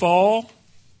see you fall.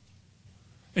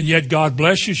 And yet God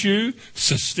blesses you,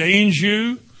 sustains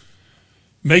you,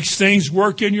 makes things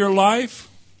work in your life.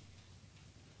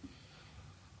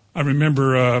 I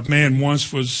remember a man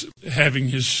once was having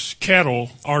his cattle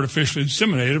artificially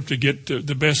inseminated to get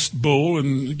the best bull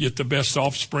and get the best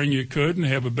offspring you could and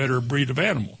have a better breed of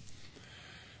animal.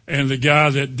 And the guy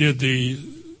that did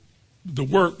the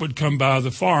work would come by the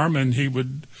farm and he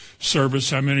would service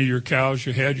how many of your cows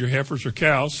you had, your heifers or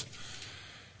cows.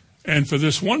 And for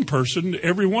this one person,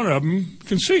 every one of them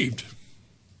conceived.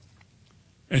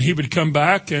 And he would come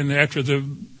back, and after the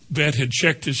vet had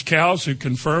checked his cows and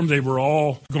confirmed they were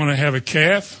all going to have a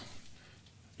calf,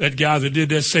 that guy that did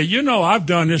that say, I've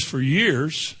done this for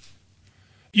years.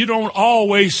 You don't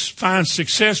always find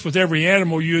success with every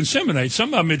animal you inseminate.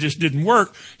 Some of them, it just didn't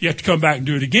work. You have to come back and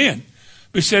do it again.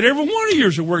 But he said, every one of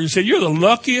yours will work. He said, you're the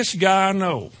luckiest guy I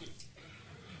know.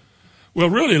 Well,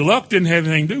 really, luck didn't have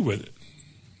anything to do with it.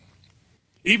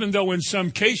 Even though in some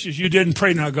cases you didn't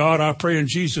pray, now God, I pray in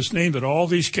Jesus' name that all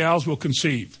these cows will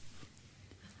conceive.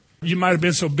 You might have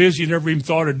been so busy you never even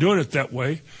thought of doing it that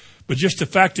way. But just the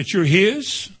fact that you're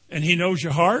his and he knows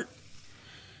your heart,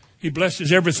 he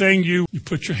blesses everything you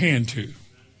put your hand to.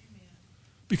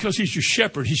 Because he's your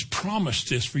shepherd, he's promised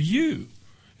this for you.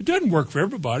 It doesn't work for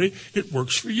everybody. It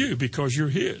works for you because you're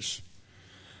his.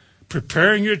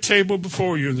 Preparing your table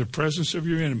before you in the presence of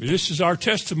your enemy. This is our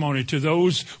testimony to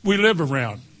those we live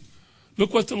around.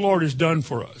 Look what the Lord has done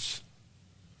for us.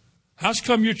 How's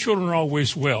come your children are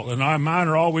always well? And mine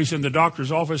are always in the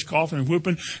doctor's office coughing and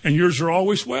whooping, and yours are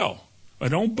always well. I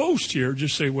don't boast here.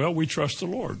 Just say, well, we trust the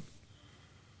Lord.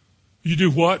 You do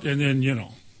what? And then,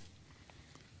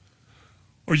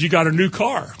 Or you got a new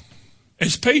car.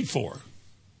 It's paid for.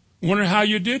 Wonder how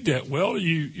you did that. Well,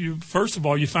 you first of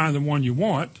all, you find the one you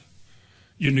want.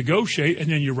 You negotiate,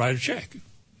 and then you write a check.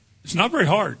 It's not very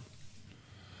hard.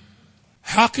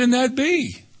 How can that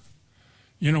be?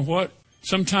 You know what?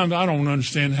 Sometimes I don't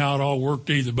understand how it all worked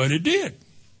either, but it did.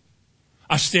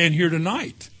 I stand here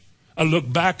tonight. I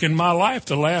look back in my life,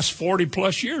 the last 40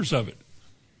 plus years of it.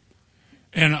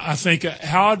 And I think,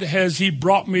 how has he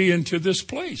brought me into this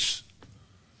place?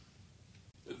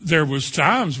 There was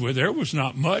times where there was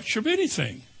not much of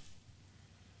anything.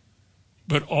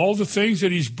 But all the things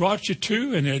that he's brought you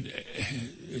to, and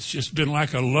it's just been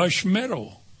like a lush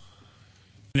meadow.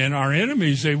 And our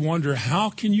enemies, they wonder, how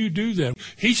can you do that?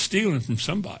 He's stealing from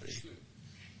somebody.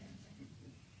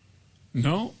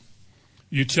 No.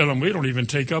 You tell them we don't even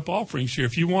take up offerings here.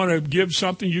 If you want to give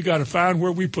something, you got to find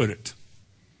where we put it.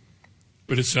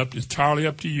 But it's entirely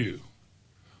up to you.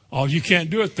 Oh, you can't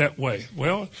do it that way.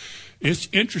 Well, it's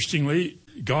interestingly,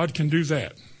 God can do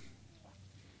that.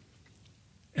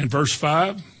 And verse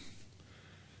 5,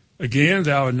 again,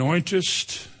 thou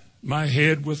anointest my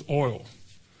head with oil.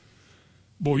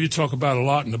 Boy, you talk about a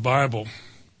lot in the Bible.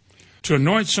 To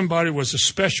anoint somebody was a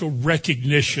special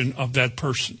recognition of that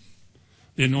person.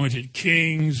 The anointed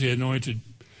kings, the anointed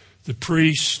the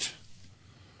priest.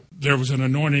 There was an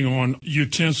anointing on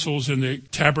utensils in the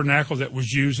tabernacle that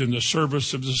was used in the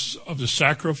service of the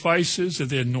sacrifices, that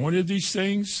they anointed these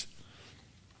things.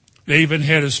 They even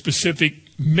had a specific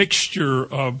mixture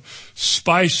of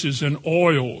spices and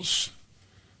oils.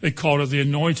 They called it the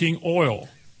anointing oil.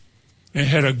 It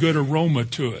had a good aroma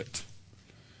to it.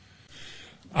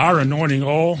 Our anointing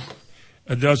oil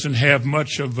doesn't have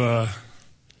much to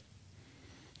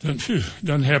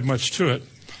it,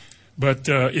 but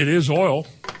it is oil.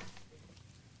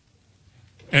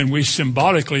 And we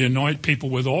symbolically anoint people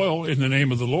with oil in the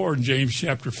name of the Lord in James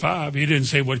chapter 5. He didn't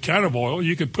say what kind of oil.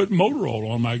 You could put motor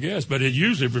oil on, I guess, but it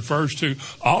usually refers to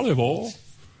olive oil.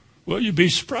 Well, you'd be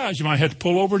surprised. You might have to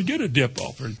pull over and get a dip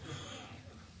offering.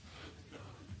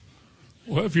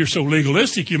 Well, if you're so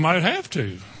legalistic, you might have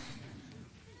to.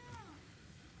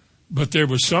 But there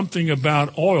was something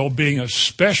about oil being a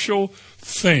special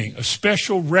thing, a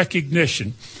special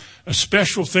recognition, a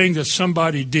special thing that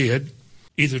somebody did,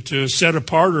 either to set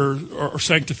apart or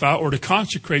sanctify or to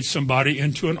consecrate somebody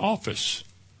into an office.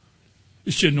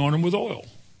 It's to anoint them with oil.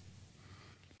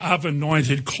 I've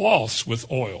anointed cloths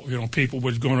with oil. You know, people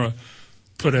were going to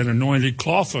put an anointed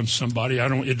cloth on somebody.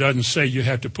 It doesn't say you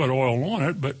have to put oil on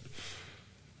it, but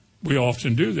we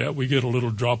often do that. We get a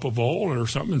little drop of oil or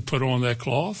something and put on that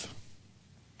cloth.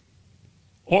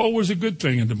 Oil was a good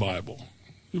thing in the Bible.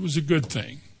 It was a good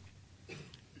thing.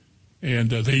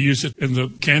 And they use it in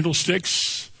the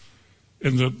candlesticks,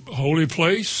 in the holy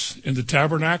place, in the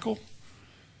tabernacle.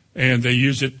 And they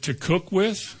use it to cook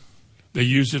with. They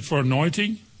use it for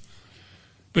anointing.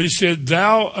 But he said,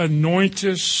 thou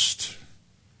anointest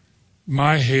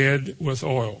my head with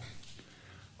oil.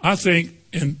 I think,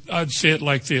 and I'd say it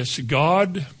like this,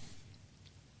 God,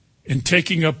 in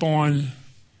taking upon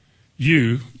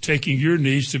you, taking your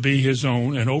needs to be his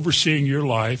own and overseeing your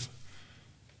life,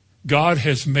 God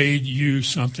has made you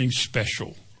something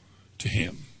special to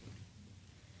him.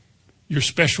 You're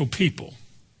special people.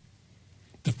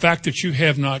 The fact that you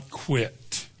have not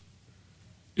quit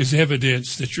is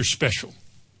evidence that you're special.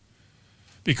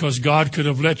 Because God could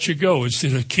have let you go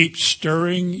instead of keep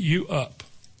stirring you up.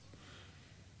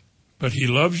 But he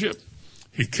loves you.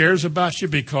 He cares about you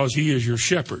because he is your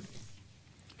shepherd.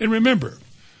 And remember,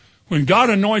 when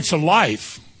God anoints a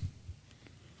life,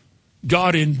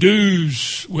 God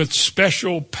endues with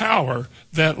special power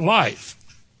that life.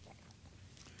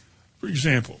 For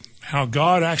example,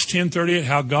 Acts 10:38,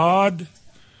 how God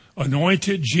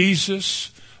anointed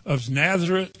Jesus of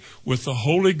Nazareth with the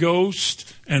Holy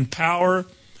Ghost and power,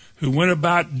 who went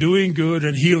about doing good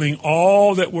and healing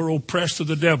all that were oppressed of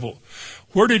the devil.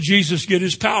 Where did Jesus get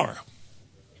his power?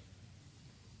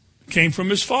 It came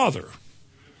from his Father.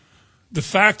 The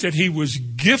fact that he was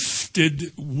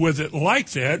gifted with it like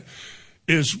that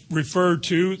is referred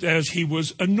to as he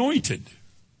was anointed.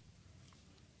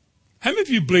 How many of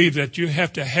you believe that you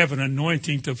have to have an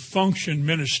anointing to function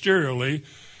ministerially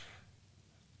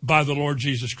by the Lord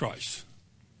Jesus Christ?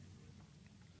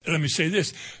 Let me say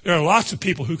this. There are lots of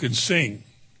people who can sing,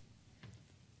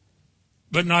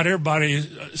 but not everybody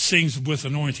sings with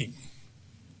anointing.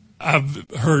 I've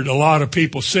heard a lot of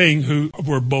people sing who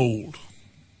were bold.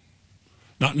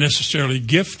 Not necessarily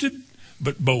gifted,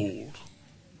 but bold.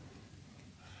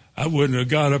 I wouldn't have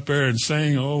got up there and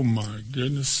sang, oh my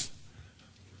goodness.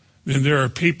 Then there are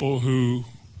people who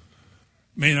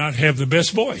may not have the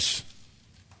best voice,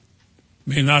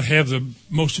 may not have the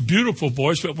most beautiful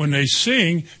voice, but when they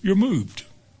sing, you're moved.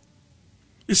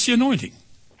 It's the anointing.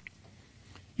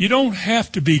 You don't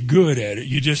have to be good at it.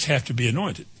 You just have to be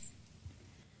anointed.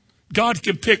 God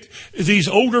can pick these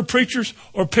older preachers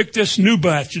or pick this new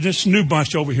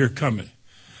bunch over here coming.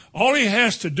 All he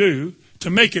has to do to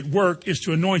make it work is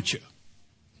to anoint you.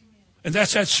 And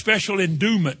that's that special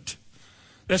endowment,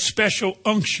 that special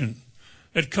unction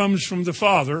that comes from the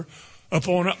Father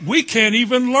upon us. We can't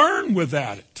even learn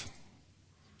without it.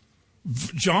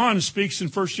 John speaks in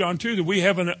 1 John 2 that we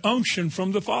have an unction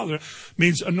from the Father. It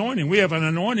means anointing. We have an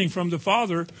anointing from the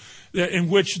Father in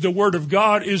which the Word of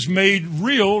God is made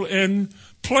real and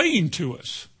plain to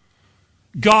us.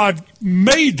 God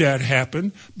made that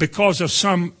happen because of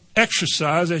some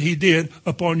exercise that he did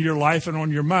upon your life and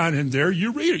on your mind. And there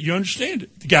you read it. You understand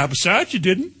it. The guy beside you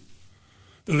didn't.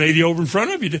 The lady over in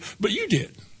front of you did. But you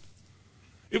did.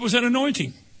 It was an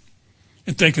anointing.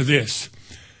 And think of this.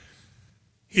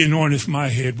 He anointeth my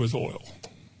head with oil.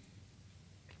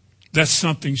 That's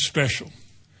something special.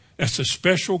 That's a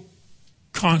special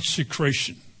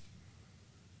consecration.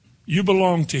 You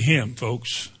belong to him,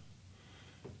 folks.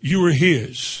 You are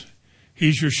his.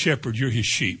 He's your shepherd. You're his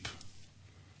sheep.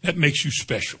 That makes you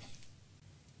special.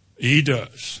 He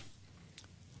does.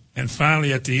 And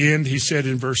finally, at the end, he said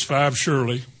in verse 5,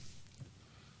 surely,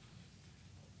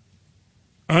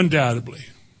 undoubtedly,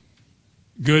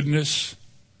 goodness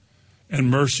and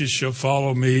mercy shall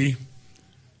follow me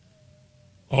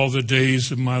all the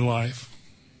days of my life.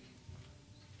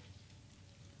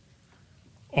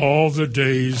 All the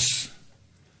days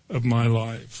of my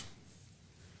life.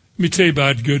 Let me tell you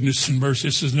about goodness and mercy.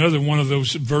 This is another one of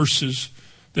those verses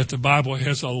that the Bible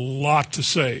has a lot to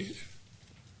say.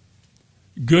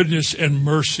 Goodness and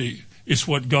mercy is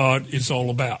what God is all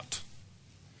about.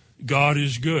 God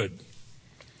is good.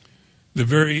 The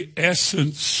very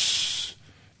essence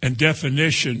and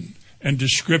definition and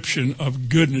description of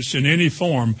goodness in any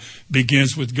form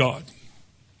begins with God.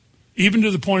 Even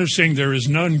to the point of saying there is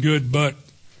none good but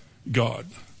God.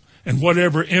 And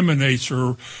whatever emanates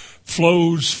or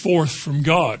flows forth from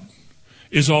God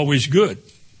is always good.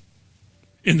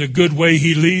 In the good way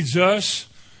he leads us,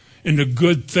 in the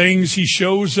good things he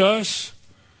shows us,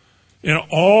 in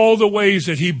all the ways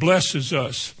that he blesses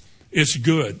us, it's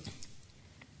good.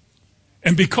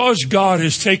 And because God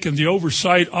has taken the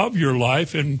oversight of your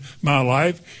life and my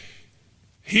life,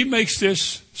 he makes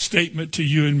this statement to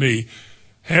you and me.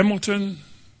 Hamilton,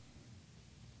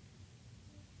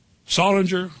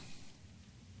 Solinger,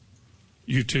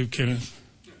 you too, Kenneth.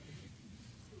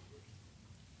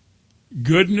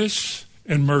 Goodness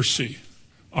and mercy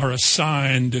are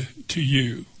assigned to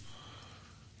you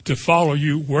to follow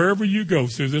you wherever you go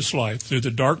through this life, through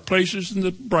the dark places and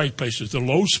the bright places, the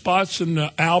low spots and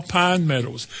the alpine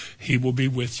meadows. He will be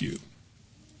with you.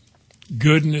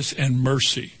 Goodness and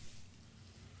mercy.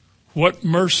 What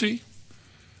mercy?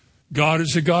 God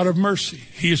is a God of mercy.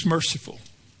 He is merciful.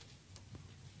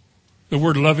 The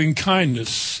word loving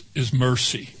kindness is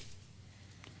mercy.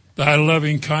 Thy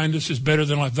loving kindness is better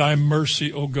than life. Thy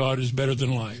mercy, O God, is better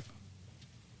than life.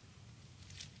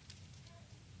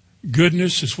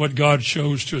 Goodness is what God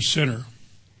shows to a sinner.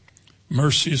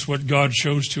 Mercy is what God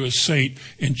shows to a saint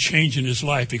in changing his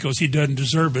life because he doesn't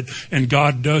deserve it. And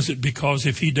God does it because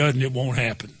if he doesn't, it won't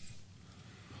happen.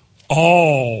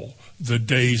 All the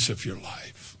days of your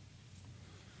life.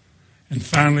 And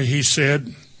finally he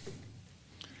said,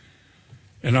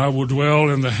 and I will dwell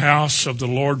in the house of the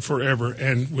Lord forever.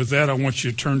 And with that, I want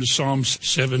you to turn to Psalm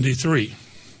 73.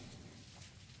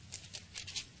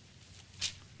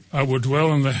 I will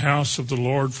dwell in the house of the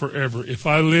Lord forever. If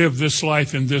I live this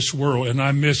life in this world and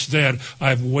I miss that,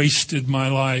 I've wasted my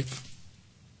life.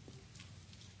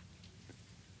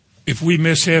 If we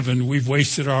miss heaven, we've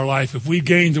wasted our life. If we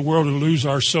gain the world and lose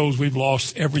our souls, we've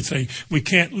lost everything. We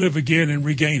can't live again and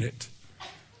regain it.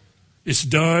 It's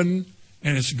done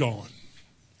and it's gone.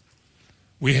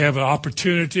 We have an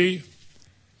opportunity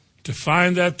to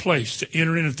find that place, to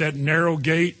enter in at that narrow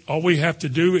gate. All we have to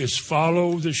do is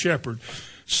follow the shepherd.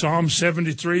 Psalm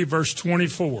 73, verse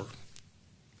 24.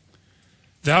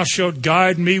 Thou shalt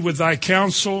guide me with thy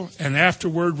counsel, and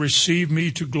afterward receive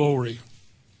me to glory.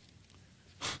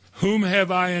 Whom have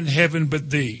I in heaven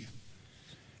but thee?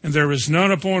 And there is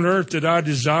none upon earth that I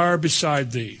desire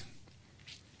beside thee.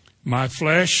 My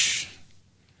flesh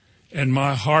and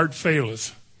my heart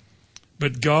faileth,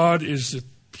 but God is the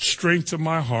strength of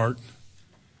my heart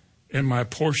and my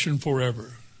portion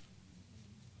forever.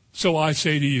 So I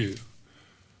say to you,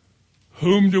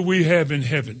 whom do we have in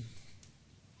heaven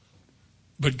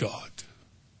but God?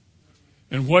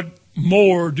 And what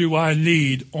more do I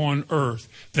need on earth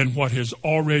than what has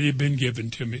already been given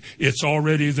to me? It's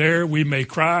already there. We may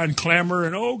cry and clamor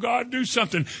and, oh, God, do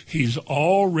something. He's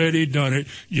already done it.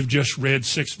 You've just read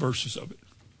 6 verses of it.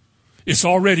 It's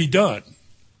already done.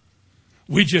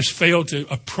 We just failed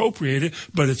to appropriate it,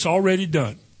 but it's already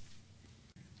done.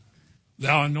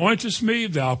 Thou anointest me.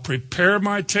 Thou prepare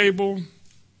my table.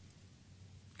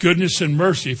 Goodness and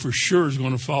mercy for sure is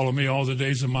going to follow me all the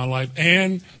days of my life.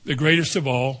 And the greatest of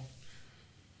all,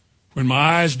 when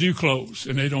my eyes do close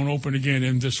and they don't open again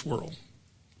in this world,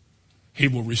 he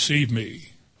will receive me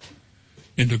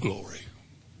into glory.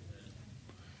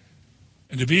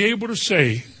 And to be able to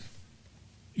say,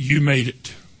 you made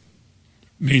it.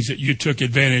 means that you took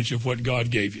advantage of what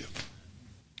God gave you.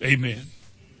 Amen.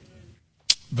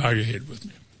 Bow your head with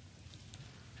me.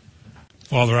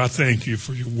 Father, I thank you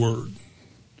for your word.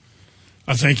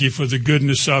 I thank you for the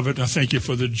goodness of it. I thank you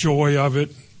for the joy of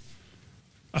it.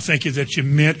 I thank you that you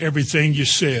meant everything you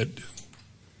said.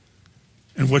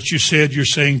 And what you said, you're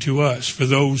saying to us, for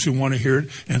those who want to hear it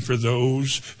and for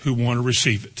those who want to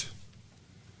receive it.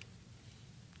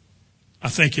 I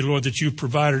thank you, Lord, that you've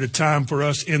provided a time for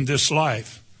us in this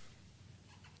life.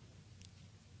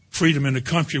 Freedom in a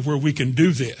country where we can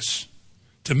do this,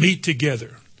 to meet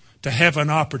together, to have an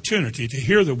opportunity to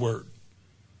hear the word,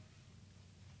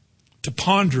 to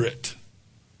ponder it,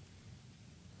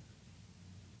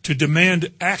 to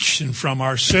demand action from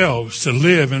ourselves to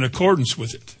live in accordance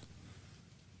with it.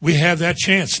 We have that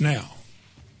chance now.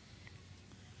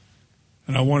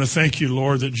 And I want to thank you,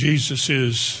 Lord, that Jesus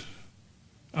is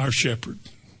our shepherd,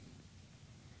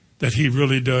 that he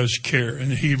really does care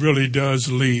and he really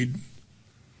does lead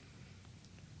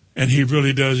and he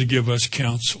really does give us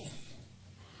counsel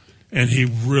and he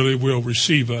really will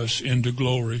receive us into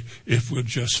glory if we'll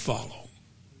just follow.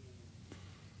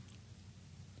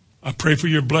 I pray for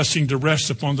your blessing to rest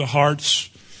upon the hearts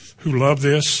who love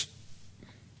this,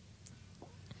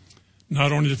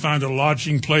 not only to find a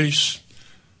lodging place,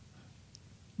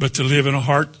 but to live in a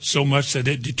heart so much that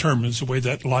it determines the way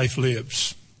that life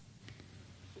lives.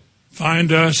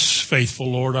 Find us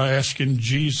faithful, Lord, I ask in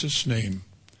Jesus' name.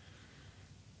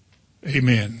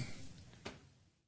 Amen.